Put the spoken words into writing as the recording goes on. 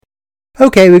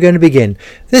Okay, we're going to begin.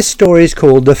 This story is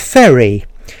called The Ferry.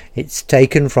 It's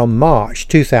taken from March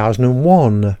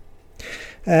 2001.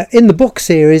 In the book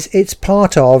series, it's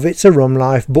part of It's a Rum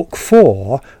Life Book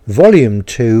 4, Volume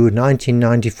 2,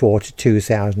 1994 to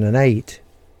 2008.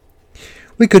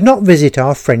 We could not visit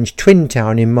our French twin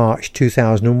town in March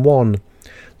 2001.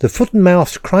 The foot and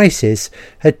mouth crisis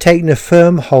had taken a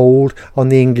firm hold on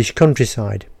the English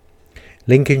countryside.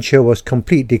 Lincolnshire was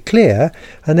completely clear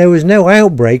and there was no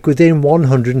outbreak within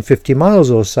 150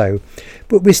 miles or so,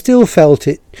 but we still felt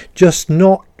it just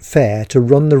not fair to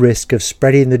run the risk of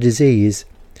spreading the disease.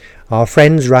 Our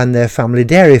friends ran their family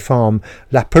dairy farm,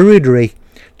 La Perouderie,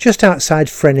 just outside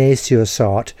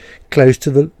Fresnay-sur-Sarthe, close to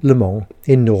the Le Mans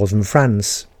in northern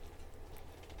France.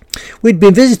 We'd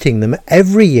been visiting them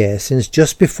every year since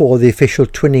just before the official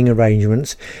twinning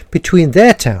arrangements between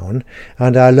their town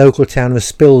and our local town of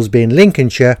Spilsby in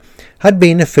Lincolnshire had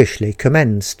been officially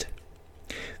commenced.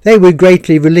 They were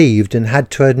greatly relieved and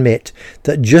had to admit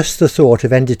that just the thought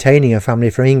of entertaining a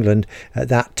family from England at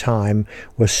that time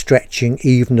was stretching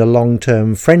even a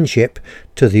long-term friendship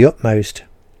to the utmost.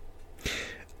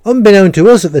 Unbeknown to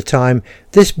us at the time,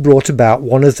 this brought about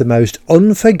one of the most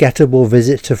unforgettable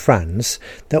visits to France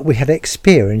that we had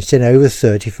experienced in over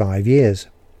 35 years.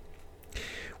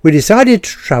 We decided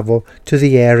to travel to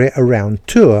the area around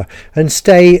Tours and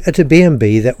stay at a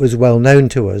B&B that was well known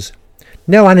to us.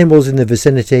 No animals in the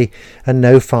vicinity and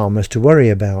no farmers to worry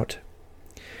about.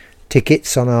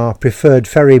 Tickets on our preferred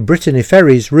ferry Brittany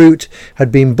Ferries route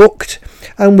had been booked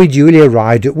and we duly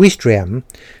arrived at Ouistreham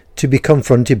to be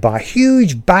confronted by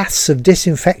huge baths of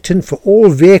disinfectant for all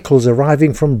vehicles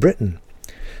arriving from Britain,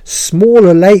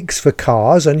 smaller lakes for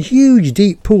cars and huge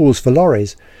deep pools for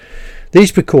lorries.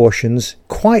 These precautions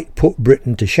quite put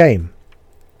Britain to shame.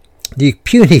 The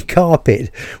puny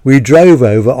carpet we drove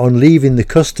over on leaving the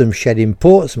customs shed in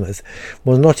Portsmouth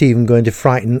was not even going to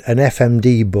frighten an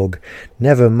FMD bug,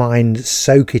 never mind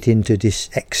soak it into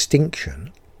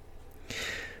extinction.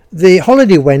 The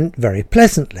holiday went very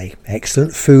pleasantly.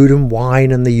 Excellent food and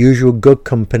wine and the usual good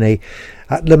company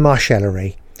at La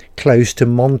Marchellerie, close to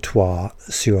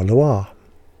Montoire-sur-Loire.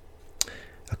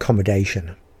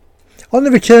 Accommodation. On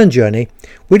the return journey,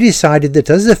 we decided that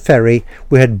as the ferry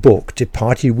we had booked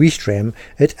departed Ouistreham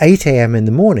at 8 a.m. in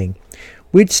the morning,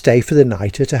 we'd stay for the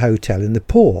night at a hotel in the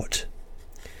port.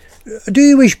 "Do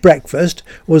you wish breakfast?"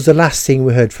 was the last thing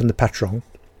we heard from the patron.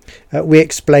 We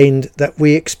explained that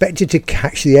we expected to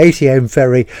catch the 8 a.m.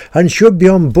 ferry and should be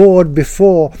on board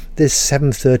before this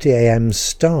 7:30 a.m.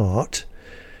 start,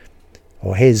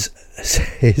 or his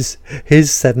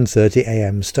 7:30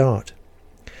 a.m. start.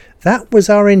 That was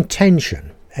our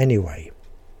intention anyway.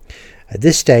 At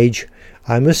this stage,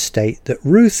 I must state that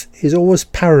Ruth is always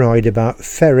paranoid about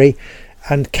ferry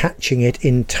and catching it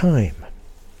in time.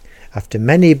 After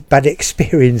many bad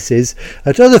experiences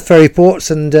at other ferry ports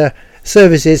and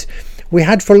services, we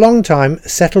had for a long time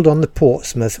settled on the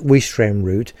Portsmouth-Ouistreham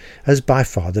route as by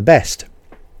far the best.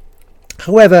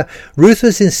 However, Ruth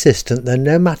was insistent that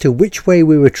no matter which way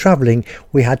we were travelling,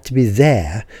 we had to be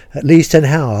there at least an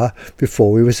hour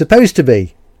before we were supposed to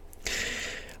be.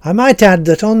 I might add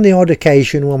that on the odd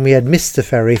occasion when we had missed the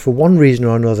ferry for one reason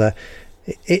or another,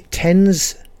 it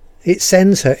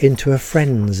sends her into a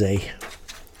frenzy.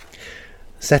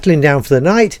 Settling down for the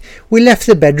night, we left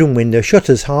the bedroom window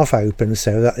shutters half open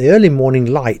so that the early morning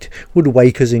light would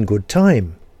wake us in good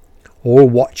time. All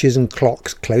watches and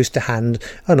clocks close to hand,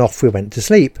 and off we went to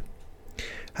sleep.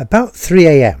 About 3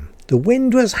 a.m. the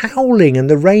wind was howling and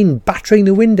the rain battering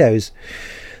the windows.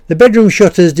 The bedroom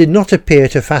shutters did not appear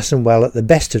to fasten well at the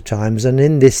best of times, and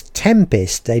in this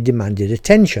tempest they demanded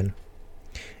attention.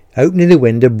 Opening the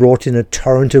window brought in a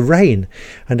torrent of rain,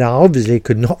 and I obviously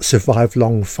could not survive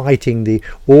long fighting the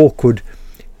awkward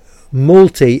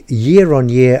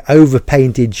multi-year-on-year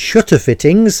overpainted shutter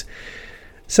fittings,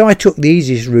 so I took the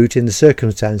easiest route in the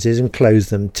circumstances and closed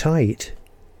them tight.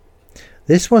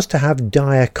 This was to have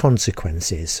dire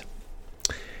consequences.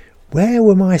 Where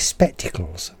were my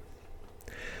spectacles?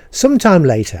 Some time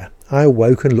later I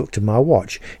awoke and looked at my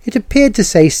watch. It appeared to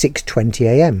say 6:20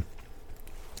 a.m.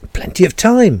 Plenty of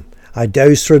time. I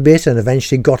dozed for a bit and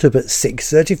eventually got up at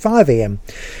 6:35 a.m.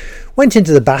 Went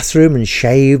into the bathroom and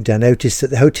shaved. I noticed that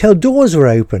the hotel doors were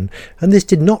open, and this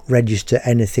did not register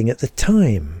anything at the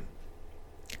time.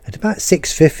 At about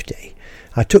 6:50,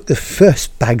 I took the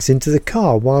first bags into the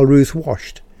car while Ruth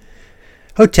washed.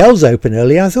 Hotel's open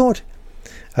early, I thought.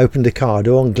 Opened the car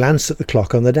door and glanced at the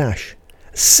clock on the dash.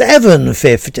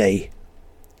 7:50.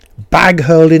 Bag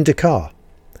hurled into car.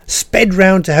 Sped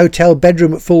round to hotel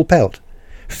bedroom at full pelt.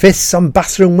 Fists on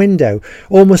bathroom window,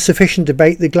 almost sufficient to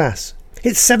break the glass.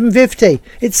 It's 7:50!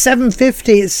 It's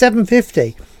 7:50! It's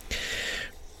 7:50!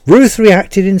 Ruth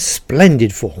reacted in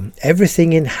splendid form,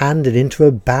 everything in hand and into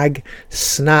a bag,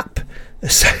 snap,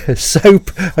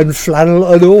 soap and flannel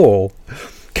and all.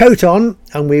 Coat on,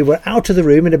 and we were out of the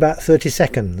room in about 30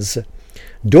 seconds.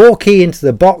 Door key into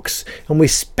the box, and we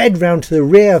sped round to the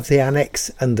rear of the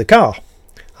annex and the car.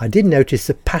 I did notice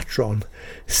the patron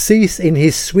cease in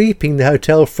his sweeping the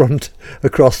hotel front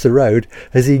across the road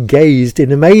as he gazed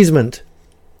in amazement.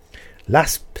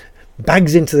 Last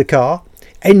bags into the car,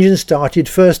 engine started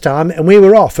first time, and we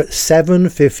were off at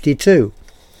 7:52.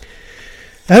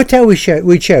 The hotel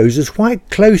we chose was quite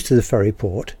close to the ferry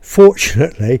port,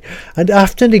 fortunately, and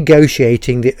after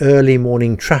negotiating the early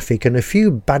morning traffic and a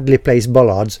few badly placed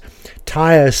bollards,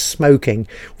 tyres smoking,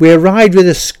 we arrived with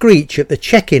a screech at the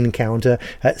check-in counter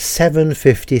at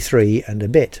 7:53 and a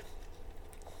bit.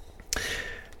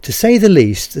 To say the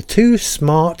least, the two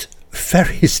smart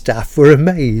ferry staff were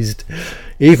amazed,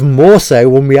 even more so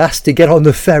when we asked to get on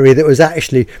the ferry that was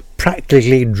actually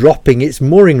practically dropping its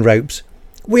mooring ropes.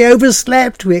 "We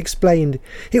overslept," we explained.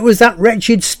 "It was that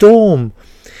wretched storm."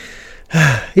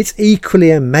 It's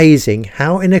equally amazing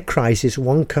how in a crisis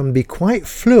one can be quite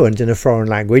fluent in a foreign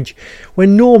language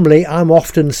when normally I'm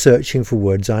often searching for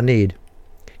words I need.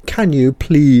 "Can you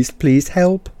please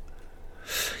help?"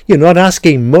 "You're not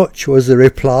asking much," was the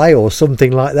reply, or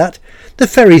something like that. "The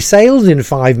ferry sails in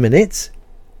 5 minutes."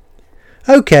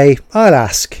 "OK, I'll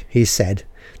ask," he said,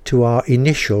 to our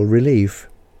initial relief.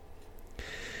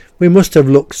 We must have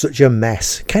looked such a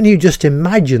mess. Can you just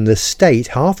imagine the state,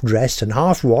 half dressed and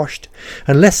half washed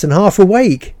and less than half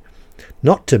awake?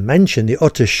 Not to mention the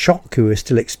utter shock we were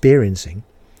still experiencing.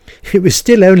 It was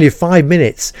still only 5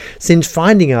 minutes since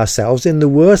finding ourselves in the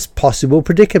worst possible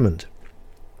predicament.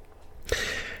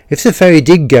 If the ferry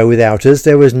did go without us,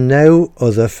 there was no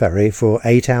other ferry for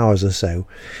 8 hours or so.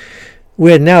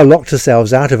 We had now locked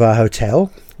ourselves out of our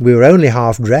hotel. We were only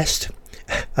half dressed,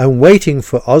 and waiting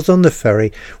for us on the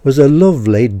ferry was a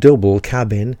lovely double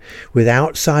cabin with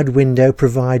outside window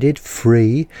provided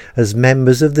free as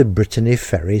members of the Brittany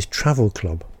Ferries Travel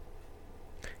Club.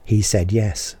 He said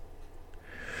yes.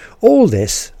 All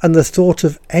this and the thought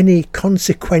of any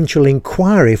consequential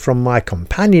inquiry from my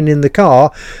companion in the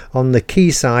car on the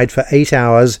quayside for 8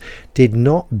 hours did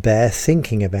not bear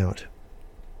thinking about.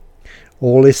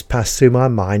 All this passed through my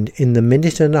mind in the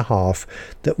minute and a half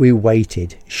that we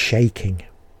waited, shaking.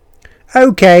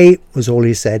 "OK," was all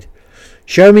he said.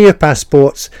 "Show me your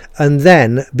passports and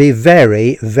then be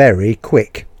very, very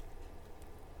quick."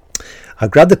 I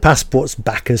grabbed the passports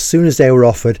back as soon as they were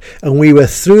offered, and we were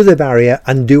through the barrier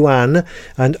and douane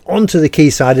and onto the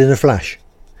quayside in a flash.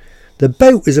 The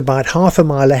boat was about half a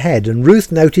mile ahead, and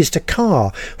Ruth noticed a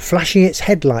car flashing its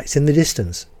headlights in the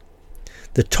distance.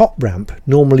 The top ramp,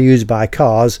 normally used by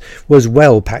cars, was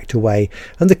well packed away,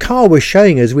 and the car was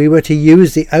showing us we were to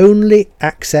use the only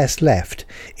access left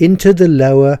into the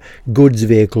lower goods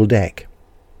vehicle deck.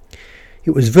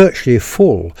 It was virtually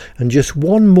full, and just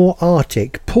one more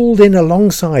Arctic pulled in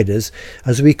alongside us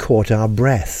as we caught our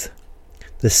breath.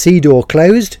 The sea door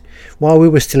closed while we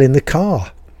were still in the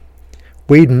car.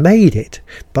 We'd made it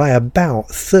by about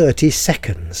 30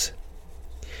 seconds.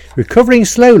 Recovering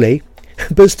slowly,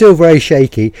 but still very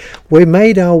shaky, we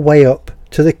made our way up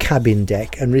to the cabin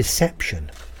deck and reception.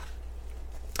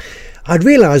 I'd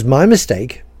realised my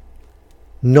mistake,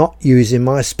 not using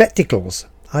my spectacles.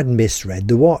 I'd misread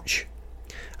the watch.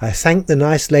 I thanked the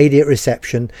nice lady at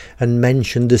reception and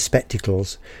mentioned the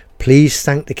spectacles. "Please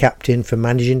thank the captain for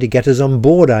managing to get us on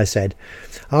board," I said.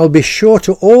 "I'll be sure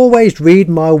to always read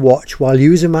my watch while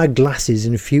using my glasses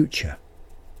in future."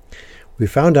 We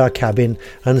found our cabin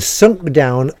and sunk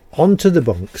down onto the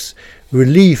bunks,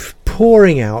 relief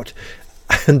pouring out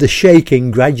and the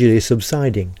shaking gradually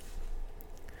subsiding.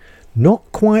 Not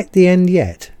quite the end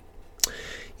yet.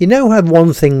 You know how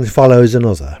one thing follows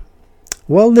another?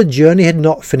 Well, the journey had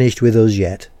not finished with us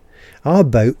yet. Our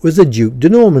boat was the Duc de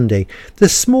Normandie, the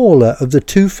smaller of the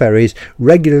two ferries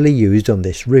regularly used on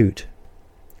this route.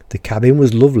 The cabin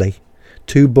was lovely.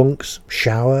 2 bunks,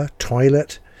 shower,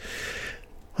 toilet.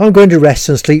 "I'm going to rest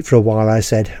and sleep for a while," I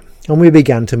said, and we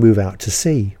began to move out to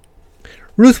sea.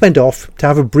 Ruth went off to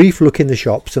have a brief look in the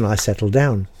shops, and I settled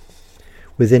down.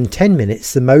 Within 10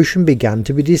 minutes the motion began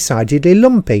to be decidedly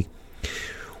lumpy.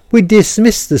 We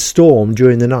dismissed the storm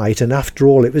during the night, and after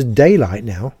all it was daylight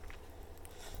now.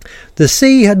 The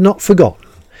sea had not forgotten,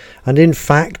 and in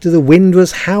fact the wind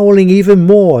was howling even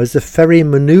more as the ferry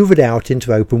manoeuvred out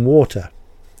into open water.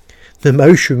 The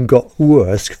motion got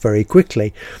worse very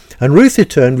quickly, and Ruth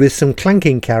returned with some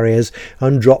clanking carriers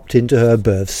and dropped into her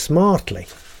berth smartly.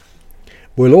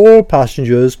 "Will all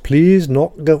passengers please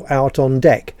not go out on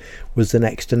deck," was the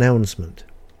next announcement.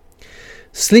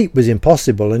 Sleep was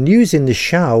impossible, and using the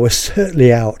shower was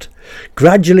certainly out.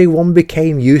 Gradually one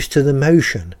became used to the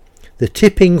motion. The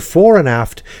tipping fore and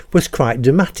aft was quite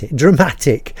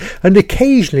dramatic, and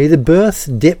occasionally the berths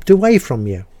dipped away from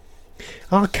you.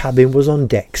 Our cabin was on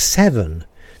deck 7,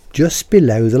 just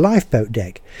below the lifeboat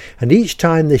deck, and each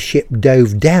time the ship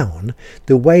dove down,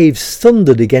 the waves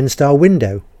thundered against our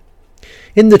window.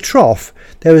 In the trough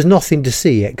there was nothing to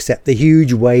see except the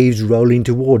huge waves rolling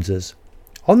towards us.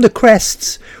 On the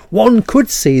crests one could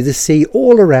see the sea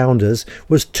all around us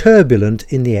was turbulent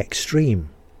in the extreme.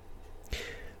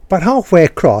 About halfway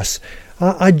across,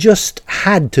 I just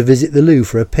had to visit the loo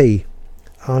for a pee.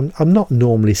 I'm not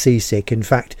normally seasick. In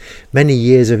fact, many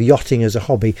years of yachting as a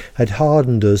hobby had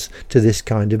hardened us to this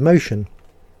kind of motion.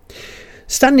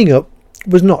 Standing up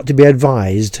was not to be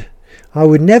advised. I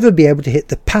would never be able to hit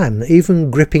the pan,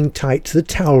 even gripping tight to the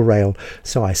towel rail,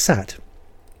 so I sat.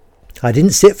 I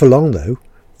didn't sit for long, though.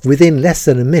 Within less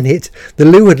than a minute, the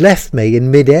loo had left me in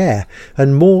mid-air,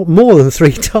 and more than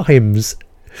 3 times.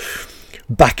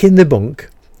 Back in the bunk,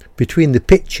 between the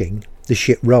pitching, the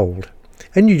ship rolled,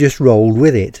 and you just rolled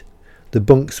with it. The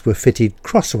bunks were fitted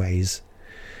crossways,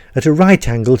 at a right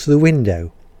angle to the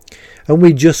window, and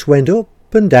we just went up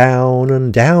and down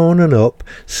and down and up,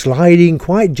 sliding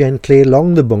quite gently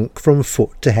along the bunk from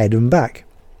foot to head and back.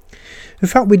 In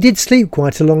fact, we did sleep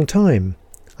quite a long time.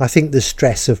 I think the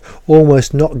stress of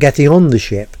almost not getting on the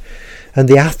ship and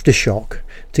the aftershock,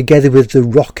 together with the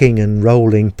rocking and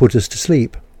rolling, put us to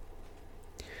sleep.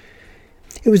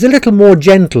 It was a little more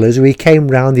gentle as we came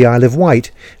round the Isle of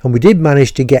Wight, and we did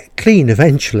manage to get clean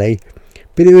eventually,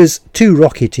 but it was too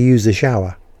rocky to use the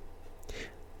shower.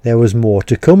 There was more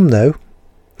to come, though.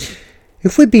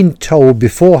 If we'd been told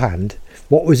beforehand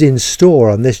what was in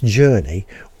store on this journey,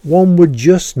 one would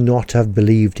just not have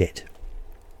believed it.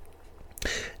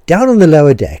 Down on the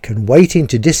lower deck and waiting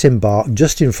to disembark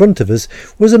just in front of us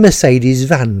was a Mercedes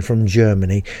van from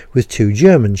Germany with 2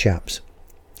 German chaps.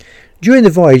 During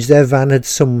the voyage their van had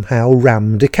somehow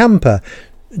rammed a camper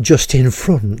just in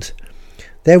front.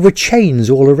 There were chains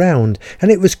all around, and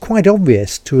it was quite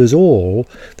obvious to us all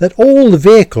that all the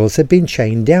vehicles had been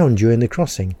chained down during the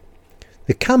crossing.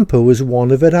 The camper was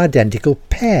one of an identical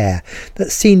pair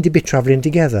that seemed to be travelling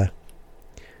together.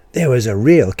 There was a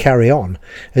real carry-on,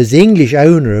 as the English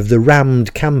owner of the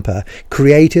rammed camper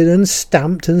created and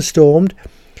stamped and stormed.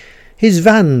 His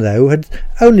van, though, had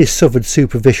only suffered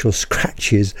superficial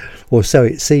scratches, or so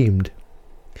it seemed.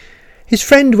 His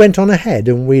friend went on ahead,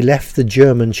 and we left the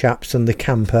German chaps and the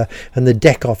camper and the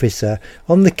deck officer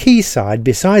on the quayside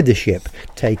beside the ship,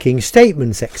 taking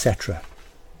statements, etc.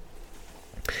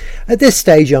 At this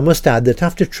stage I must add that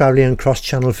after travelling on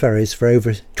cross-channel ferries for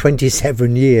over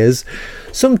 27 years,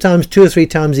 sometimes 2 or 3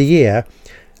 times a year,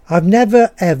 I've never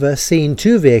ever seen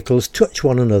 2 vehicles touch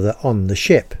one another on the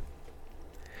ship.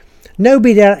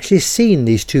 Nobody had actually seen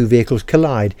these 2 vehicles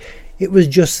collide. It was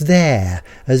just there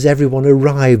as everyone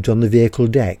arrived on the vehicle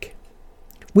deck.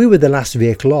 We were the last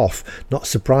vehicle off, not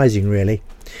surprising really,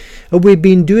 and we'd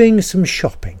been doing some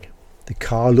shopping. The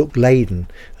car looked laden,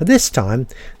 and this time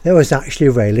there was actually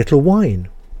very little wine.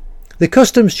 The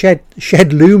customs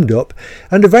shed loomed up,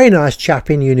 and a very nice chap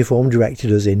in uniform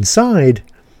directed us inside.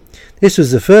 This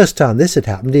was the first time this had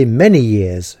happened in many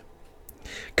years.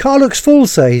 "Car looks full,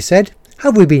 sir," he said.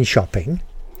 "Have we been shopping?"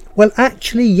 "Well,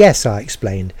 actually, yes," I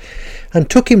explained, and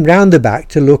took him round the back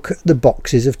to look at the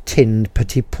boxes of tinned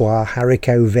petit pois,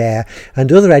 haricot vert,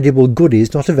 and other edible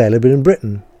goodies not available in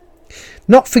Britain.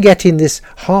 Not forgetting this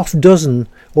 6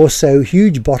 or so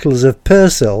huge bottles of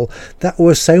Persil that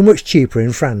were so much cheaper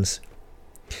in France.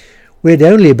 "We had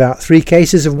only about 3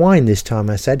 cases of wine this time,"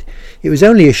 I said. "It was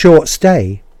only a short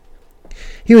stay."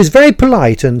 He was very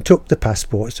polite and took the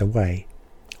passports away.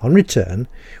 On return,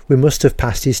 we must have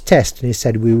passed his test, and he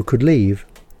said we could leave.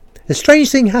 A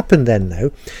strange thing happened then,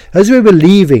 though. As we were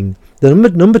leaving, the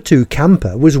number 2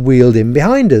 camper was wheeled in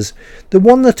behind us, the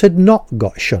one that had not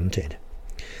got shunted.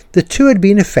 The 2 had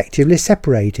been effectively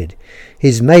separated.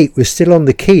 His mate was still on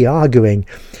the quay arguing,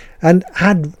 and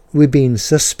had we been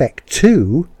suspect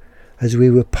too, as we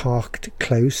were parked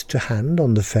close to hand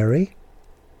on the ferry?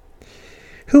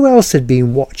 Who else had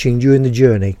been watching during the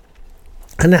journey?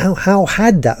 And how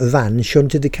had that van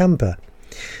shunted the camper?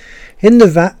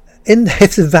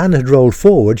 If the van had rolled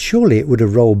forward, surely it would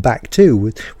have rolled back too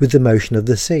with the motion of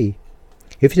the sea.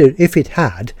 If it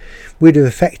had, we'd have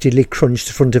effectively crunched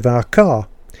the front of our car.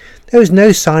 There was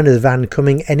no sign of the van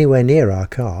coming anywhere near our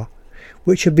car,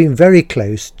 which had been very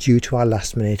close due to our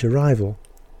last-minute arrival.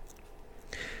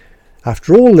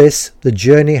 After all this, the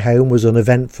journey home was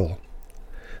uneventful.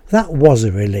 That was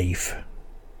a relief.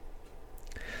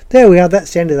 There we are,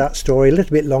 that's the end of that story, a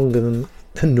little bit longer than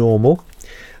normal.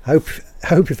 I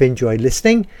hope you've enjoyed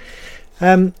listening.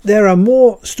 There are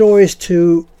more stories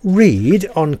to read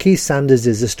on Keith Sanders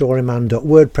is a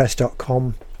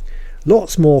storyman.wordpress.com.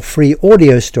 Lots more free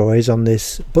audio stories on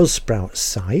this Buzzsprout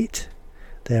site.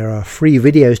 There are free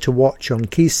videos to watch on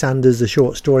Keith Sanders the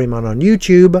Short Story Man on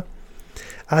YouTube.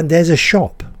 And there's a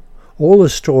shop. All the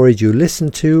stories you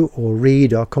listen to or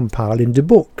read are compiled into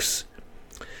books.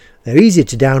 They're easy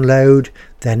to download,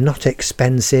 they're not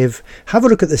expensive. Have a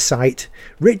look at the site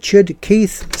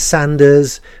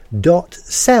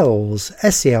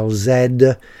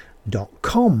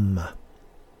richardkeithsanders.selz.com.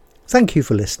 Thank you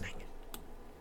for listening.